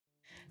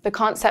The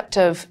concept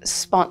of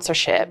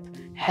sponsorship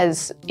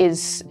is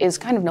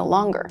kind of no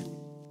longer.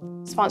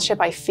 Sponsorship,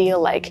 I feel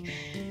like,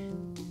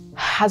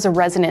 has a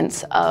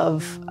resonance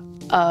of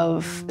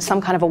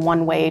some kind of a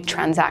one-way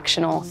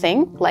transactional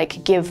thing,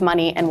 like give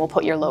money and we'll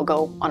put your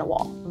logo on a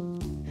wall.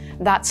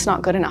 That's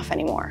not good enough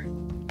anymore.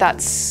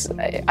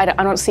 I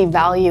don't see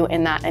value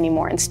in that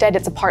anymore. Instead,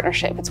 it's a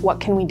partnership. It's what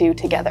can we do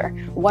together?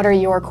 What are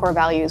your core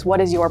values?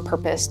 What is your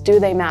purpose? Do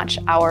they match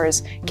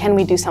ours? Can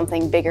we do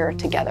something bigger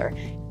together?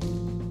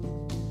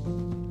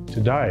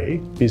 Today,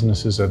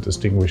 businesses are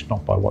distinguished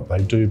not by what they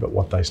do, but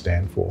what they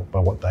stand for, by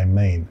what they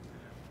mean.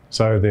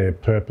 So their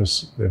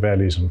purpose, their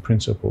values and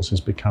principles is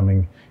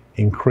becoming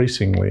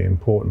increasingly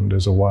important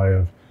as a way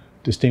of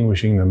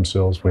distinguishing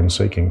themselves when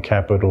seeking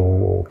capital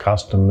or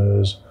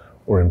customers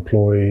or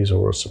employees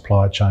or a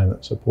supply chain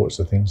that supports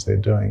the things they're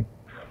doing.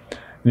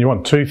 And you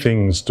want two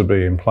things to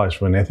be in place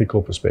from an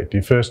ethical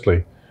perspective.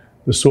 Firstly,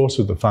 the source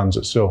of the funds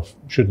itself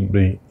shouldn't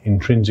be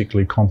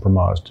intrinsically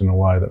compromised in a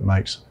way that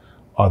makes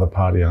either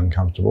party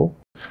uncomfortable.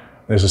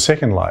 There's a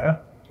second layer,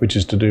 which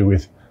is to do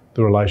with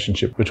the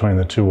relationship between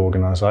the two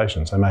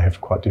organisations. They may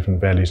have quite different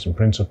values and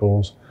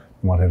principles,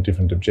 they might have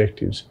different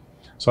objectives.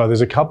 So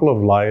there's a couple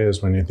of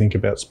layers when you think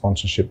about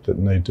sponsorship that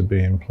need to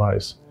be in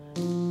place.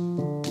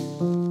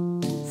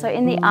 So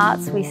in the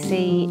arts, we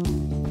see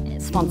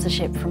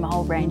sponsorship from a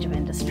whole range of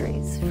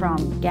industries,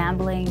 from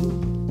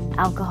gambling,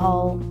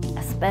 alcohol,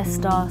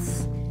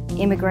 asbestos,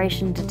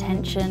 immigration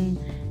detention,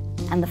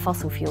 and the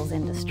fossil fuels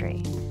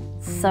industry.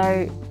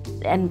 So,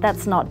 and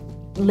that's not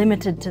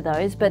limited to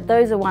those, but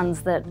those are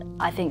ones that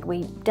I think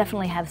we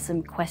definitely have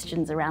some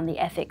questions around the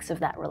ethics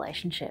of that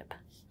relationship.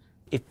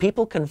 If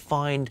people can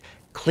find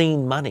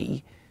clean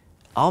money,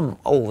 I'm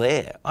all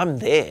there, I'm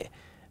there,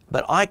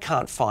 but I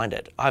can't find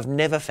it. I've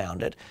never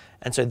found it.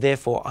 And so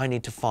therefore I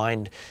need to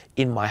find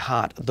in my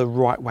heart the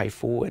right way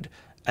forward.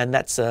 And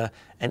that's an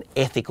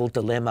ethical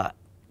dilemma,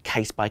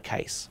 case by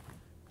case.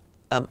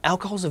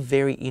 Alcohol's a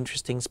very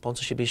interesting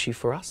sponsorship issue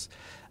for us.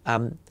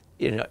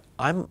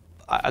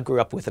 I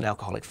grew up with an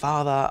alcoholic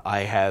father.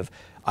 I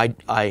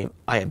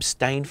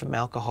abstain from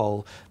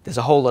alcohol. There's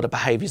a whole lot of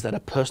behaviours that are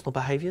personal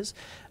behaviours,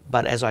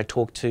 but as I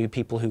talk to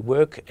people who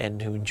work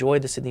and who enjoy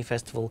the Sydney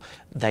Festival,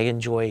 they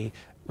enjoy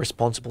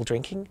responsible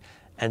drinking,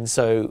 and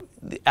so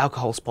the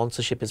alcohol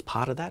sponsorship is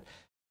part of that.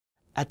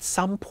 At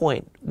some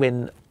point,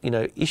 when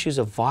issues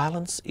of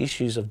violence,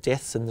 issues of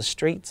deaths in the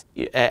streets,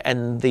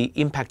 and the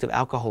impact of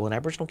alcohol in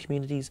Aboriginal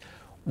communities,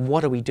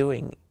 what are we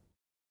doing?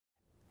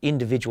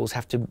 Individuals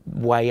have to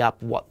weigh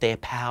up what their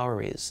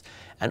power is.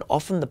 And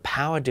often the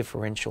power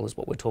differential is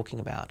what we're talking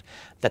about,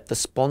 that the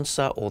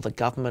sponsor or the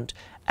government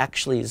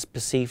actually is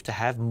perceived to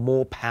have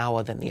more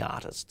power than the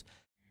artist.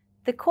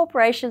 The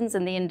corporations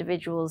and the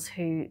individuals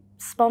who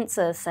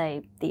sponsor,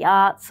 say, the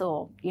arts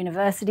or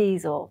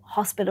universities or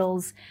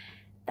hospitals,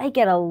 they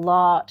get a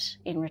lot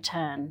in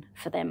return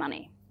for their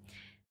money.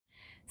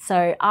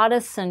 So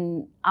artists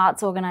and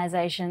arts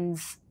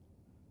organisations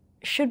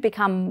should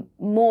become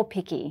more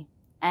picky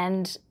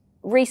and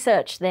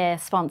research their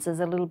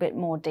sponsors a little bit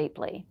more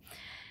deeply.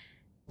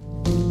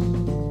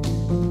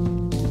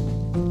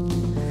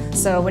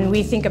 So when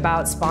we think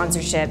about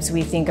sponsorships,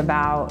 we think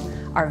about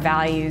our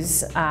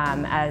values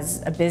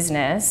as a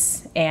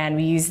business, and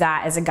we use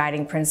that as a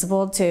guiding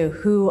principle to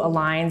who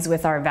aligns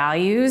with our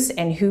values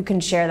and who can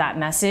share that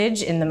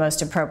message in the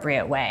most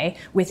appropriate way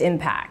with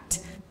impact.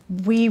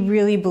 We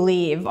really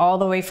believe, all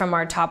the way from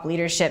our top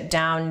leadership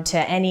down to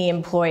any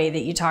employee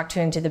that you talk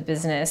to into the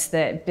business,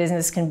 that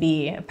business can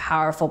be a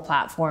powerful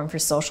platform for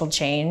social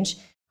change.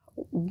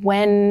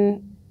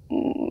 When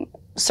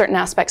certain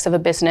aspects of a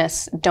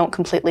business don't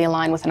completely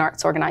align with an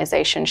arts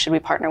organization, should we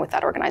partner with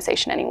that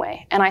organization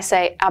anyway? And I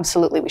say,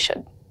 absolutely we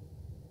should.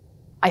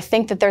 I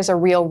think that there's a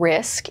real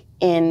risk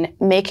in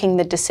making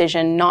the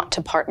decision not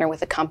to partner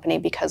with a company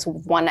because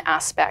of one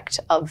aspect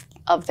of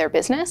their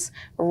business,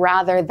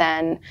 rather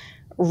than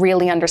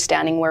really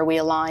understanding where we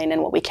align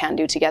and what we can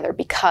do together.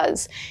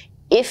 Because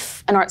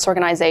if an arts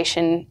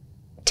organization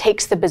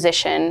takes the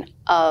position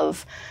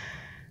of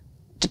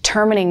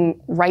determining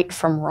right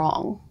from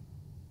wrong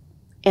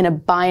in a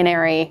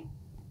binary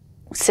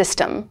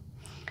system,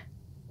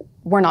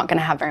 we're not going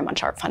to have very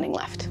much art funding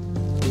left.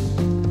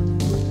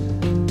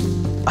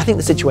 I think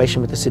the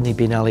situation with the Sydney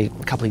Biennale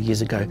a couple of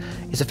years ago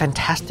is a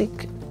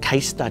fantastic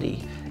case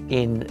study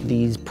in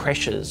these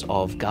pressures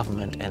of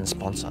government and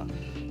sponsor.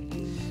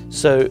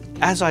 So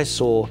as I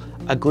saw,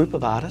 a group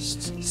of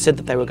artists said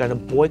that they were going to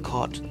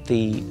boycott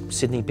the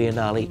Sydney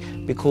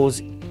Biennale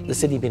because the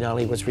Sydney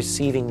Biennale was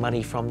receiving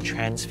money from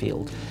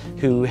Transfield,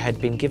 who had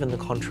been given the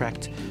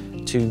contract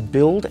to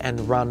build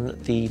and run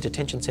the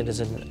detention centres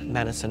in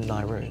Manus and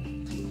Nauru.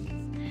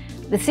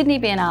 The Sydney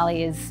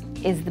Biennale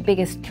is the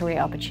biggest career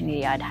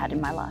opportunity I'd had in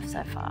my life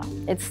so far.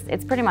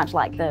 It's pretty much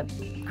like the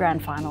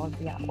grand final of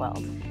the art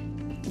world.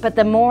 But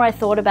the more I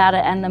thought about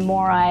it and the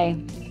more I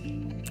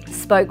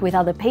spoke with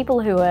other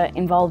people who were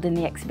involved in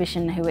the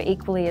exhibition who were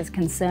equally as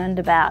concerned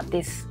about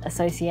this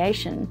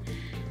association,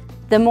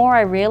 the more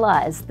I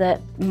realised that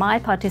my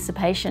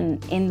participation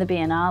in the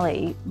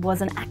Biennale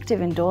was an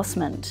active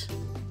endorsement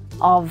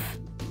of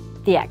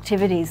the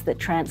activities that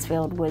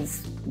Transfield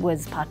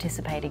was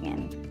participating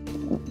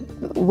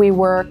in. We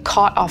were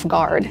caught off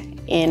guard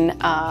in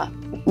a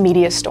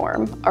media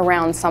storm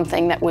around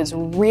something that was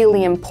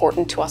really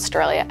important to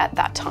Australia at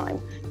that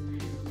time.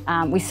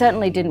 We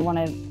certainly didn't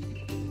want to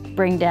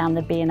bring down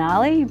the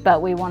Biennale,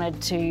 but we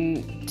wanted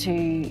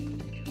to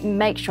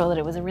make sure that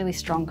it was a really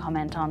strong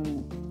comment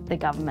on the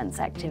government's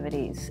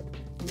activities.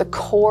 The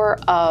core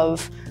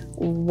of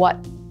what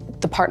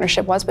the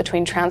partnership was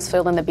between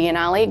Transfield and the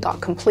Biennale got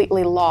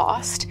completely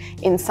lost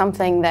in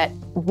something that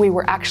we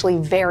were actually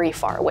very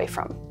far away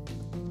from.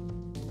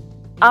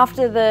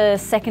 After the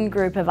second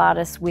group of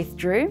artists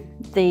withdrew,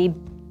 the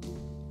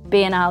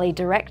Biennale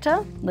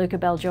director, Luca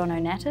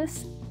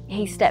Belgiorno-Nettis,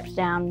 he stepped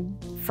down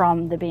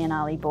from the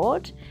Biennale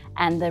board,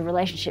 and the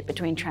relationship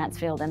between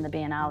Transfield and the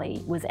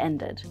Biennale was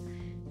ended.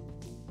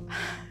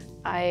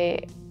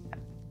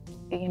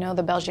 You know,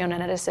 the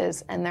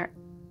Belgiorno-Nettises, and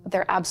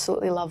they're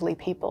absolutely lovely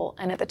people.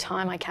 And at the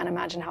time, I can't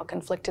imagine how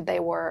conflicted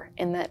they were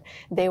in that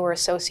they were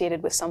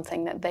associated with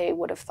something that they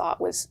would have thought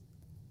was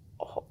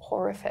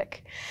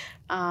horrific.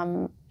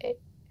 The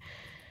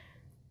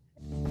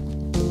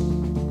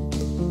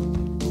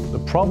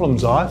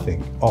problems, I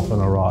think, often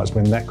arise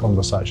when that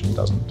conversation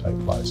doesn't take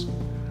place,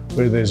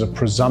 where there's a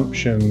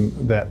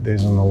presumption that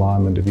there's an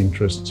alignment of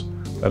interests.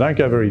 They don't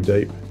go very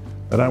deep.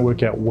 They don't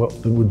work out what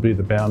would be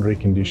the boundary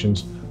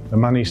conditions. The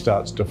money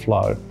starts to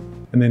flow,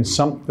 and then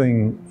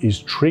something is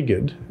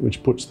triggered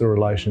which puts the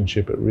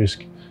relationship at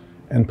risk,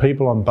 and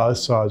people on both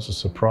sides are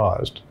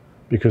surprised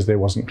because there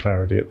wasn't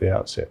clarity at the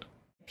outset.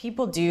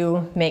 People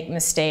do make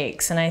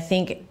mistakes, and I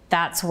think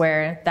that's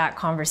where that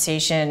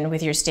conversation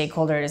with your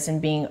stakeholders and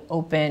being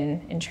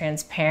open and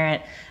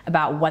transparent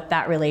about what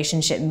that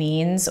relationship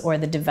means or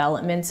the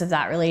developments of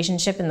that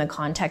relationship and the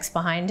context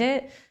behind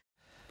it.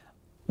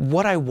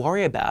 What I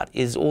worry about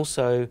is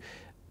also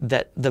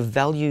that the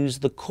values,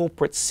 the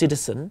corporate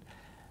citizen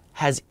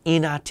has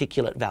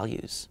inarticulate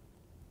values.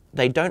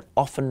 They don't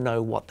often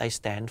know what they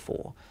stand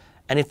for.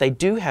 And if they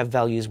do have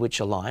values which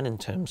align in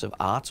terms of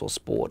arts or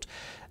sport,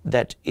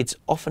 that it's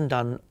often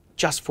done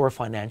just for a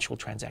financial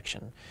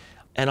transaction.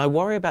 And I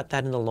worry about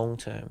that in the long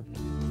term.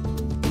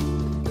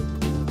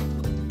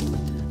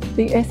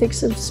 The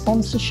ethics of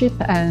sponsorship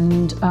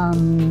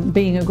and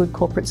being a good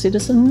corporate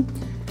citizen,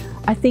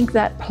 I think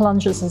that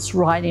plunges us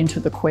right into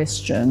the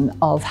question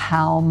of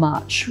how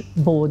much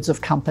boards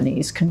of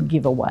companies can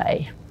give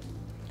away.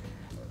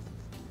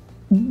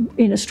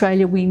 In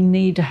Australia, we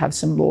need to have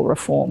some law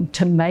reform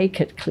to make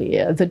it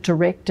clear that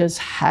directors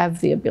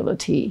have the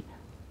ability,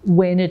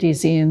 when it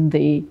is in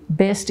the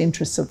best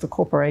interests of the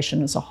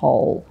corporation as a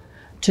whole,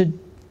 to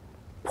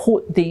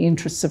put the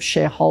interests of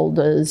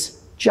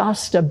shareholders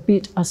just a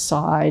bit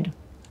aside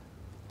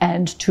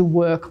and to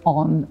work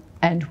on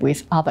and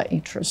with other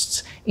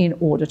interests in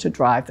order to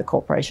drive the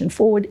corporation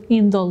forward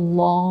in the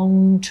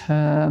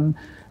long-term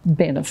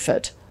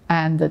benefit,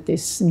 and that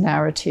this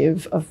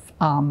narrative of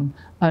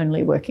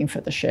only working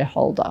for the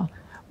shareholder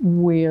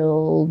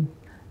will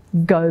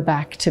go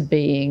back to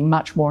being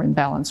much more in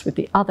balance with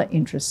the other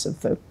interests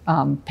of the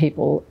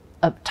people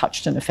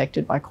touched and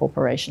affected by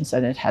corporations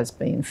than it has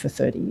been for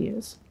 30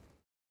 years.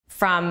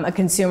 From a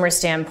consumer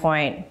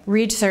standpoint,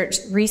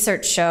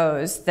 research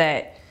shows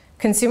that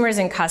consumers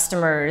and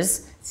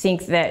customers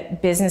think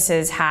that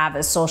businesses have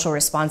a social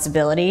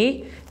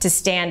responsibility to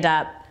stand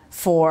up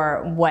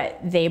for what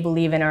they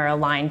believe in or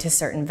aligned to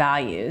certain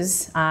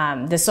values.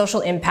 The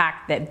social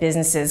impact that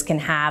businesses can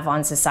have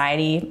on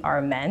society are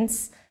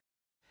immense.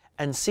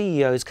 And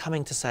CEOs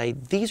coming to say,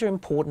 these are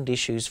important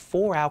issues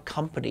for our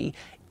company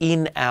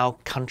in our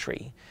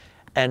country.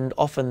 And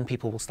often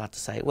people will start to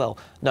say, well,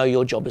 no,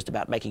 your job is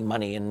about making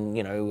money and,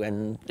 you know,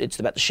 and it's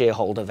about the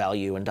shareholder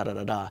value and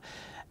da-da-da-da.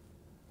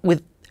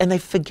 And they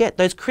forget,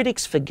 those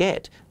critics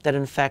forget that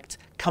in fact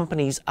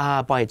companies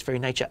are by its very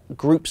nature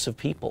groups of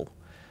people.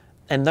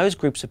 And those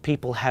groups of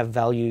people have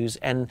values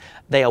and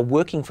they are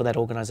working for that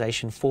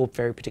organisation for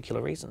very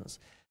particular reasons.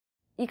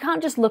 You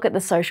can't just look at the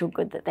social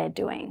good that they're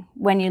doing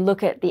when you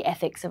look at the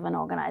ethics of an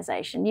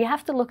organisation. You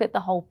have to look at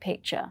the whole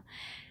picture.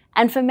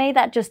 And for me,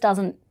 that just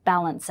doesn't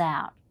balance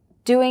out.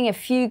 Doing a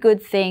few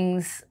good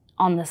things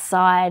on the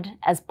side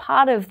as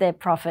part of their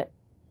profit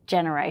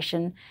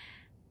generation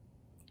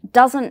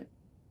doesn't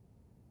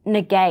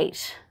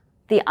negate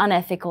the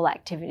unethical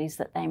activities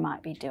that they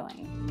might be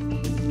doing.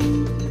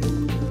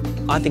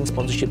 I think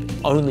sponsorship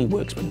only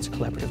works when it's a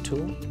collaborative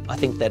tool. I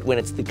think that when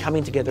it's the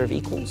coming together of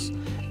equals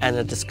and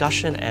a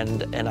discussion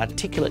and an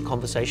articulate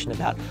conversation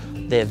about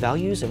their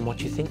values and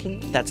what you're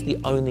thinking, that's the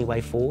only way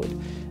forward.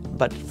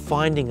 But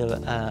finding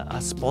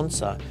a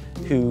sponsor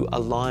who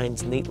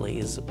aligns neatly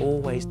is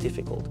always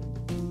difficult.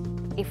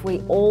 If we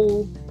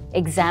all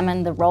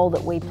examine the role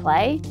that we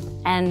play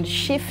and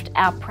shift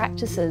our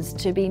practices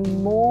to be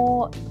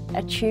more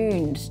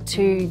attuned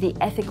to the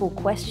ethical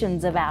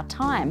questions of our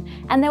time,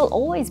 and there will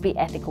always be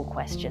ethical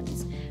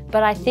questions,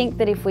 but I think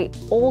that if we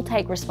all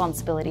take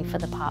responsibility for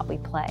the part we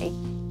play,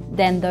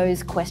 then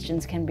those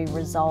questions can be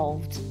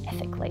resolved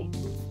ethically.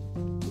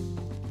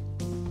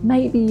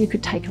 Maybe you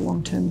could take a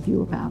long-term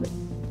view about it.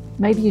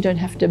 Maybe you don't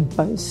have to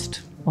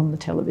boast on the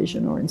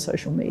television or in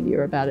social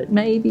media about it.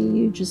 Maybe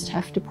you just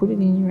have to put it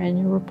in your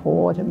annual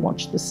report and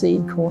watch the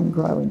seed corn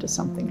grow into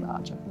something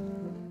larger.